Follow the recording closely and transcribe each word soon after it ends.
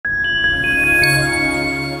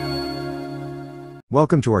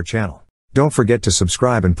Welcome to our channel. Don't forget to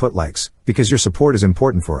subscribe and put likes, because your support is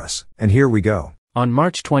important for us. And here we go. On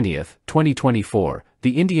March 20, 2024,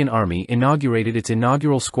 the Indian Army inaugurated its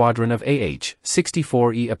inaugural squadron of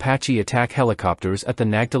AH-64E Apache attack helicopters at the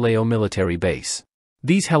Nagdaleo military base.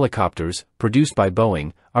 These helicopters, produced by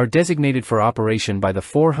Boeing, are designated for operation by the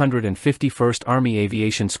 451st Army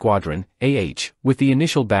Aviation Squadron, AH, with the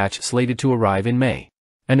initial batch slated to arrive in May.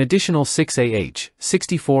 An additional 6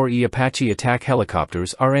 AH-64E Apache attack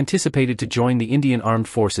helicopters are anticipated to join the Indian Armed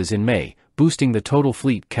Forces in May, boosting the total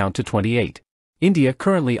fleet count to 28. India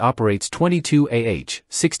currently operates 22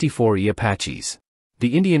 AH-64E Apaches.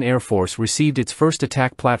 The Indian Air Force received its first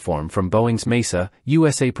attack platform from Boeing's Mesa,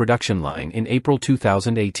 USA production line in April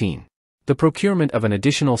 2018. The procurement of an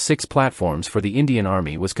additional 6 platforms for the Indian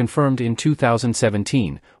Army was confirmed in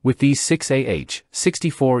 2017, with these 6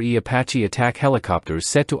 AH-64E Apache attack helicopters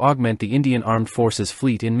set to augment the Indian Armed Forces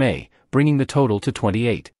fleet in May, bringing the total to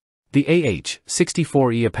 28. The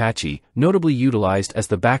AH-64E Apache, notably utilized as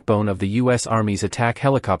the backbone of the U.S. Army's attack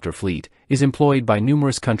helicopter fleet, is employed by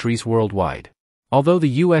numerous countries worldwide. Although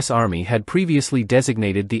the U.S. Army had previously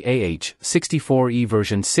designated the AH-64E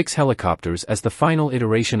version 6 helicopters as the final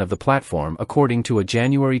iteration of the platform according to a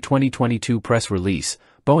January 2022 press release,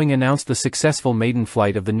 Boeing announced the successful maiden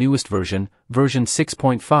flight of the newest version, version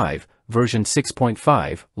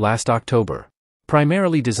 6.5, last October.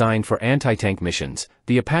 Primarily designed for anti-tank missions,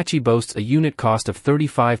 the Apache boasts a unit cost of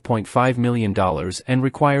 $35.5 million and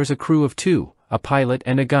requires a crew of 2, a pilot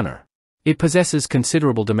and a gunner. It possesses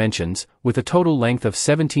considerable dimensions, with a total length of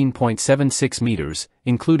 17.76 meters,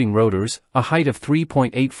 including rotors, a height of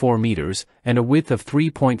 3.84 meters, and a width of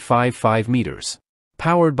 3.55 meters.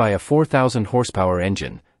 Powered by a 4,000 horsepower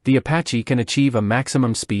engine, the Apache can achieve a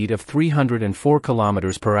maximum speed of 304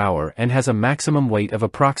 kilometers per hour and has a maximum weight of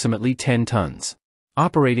approximately 10 tons.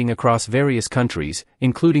 Operating across various countries,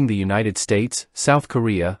 including the United States, South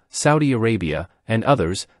Korea, Saudi Arabia, and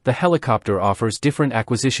others, the helicopter offers different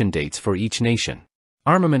acquisition dates for each nation.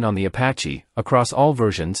 Armament on the Apache, across all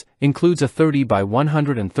versions, includes a 30 by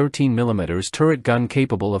 113 mm turret gun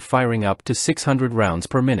capable of firing up to 600 rounds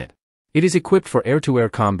per minute. It is equipped for air-to-air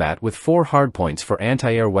combat with 4 hardpoints for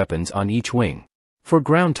anti-air weapons on each wing. For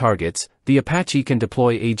ground targets, the Apache can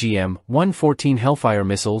deploy AGM-114 Hellfire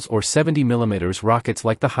missiles or 70 mm rockets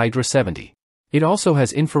like the Hydra 70. It also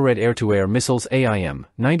has infrared air-to-air missiles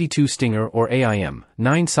AIM-92 Stinger or AIM-9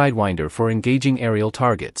 Sidewinder for engaging aerial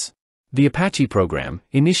targets. The Apache program,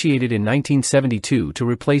 initiated in 1972 to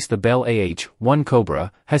replace the Bell AH-1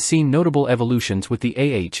 Cobra, has seen notable evolutions with the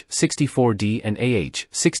AH-64D and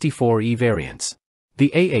AH-64E variants.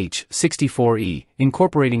 The AH-64E,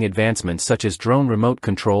 incorporating advancements such as drone remote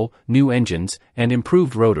control, new engines, and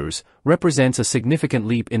improved rotors, represents a significant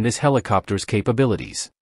leap in this helicopter's capabilities.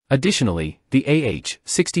 Additionally, the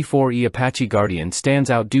AH-64E Apache Guardian stands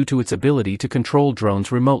out due to its ability to control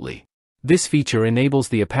drones remotely. This feature enables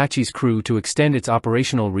the Apache's crew to extend its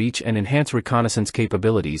operational reach and enhance reconnaissance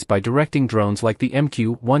capabilities by directing drones like the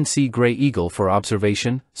MQ-1C Gray Eagle for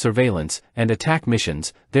observation, surveillance, and attack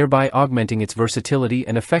missions, thereby augmenting its versatility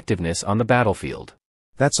and effectiveness on the battlefield.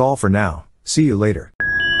 That's all for now. See you later.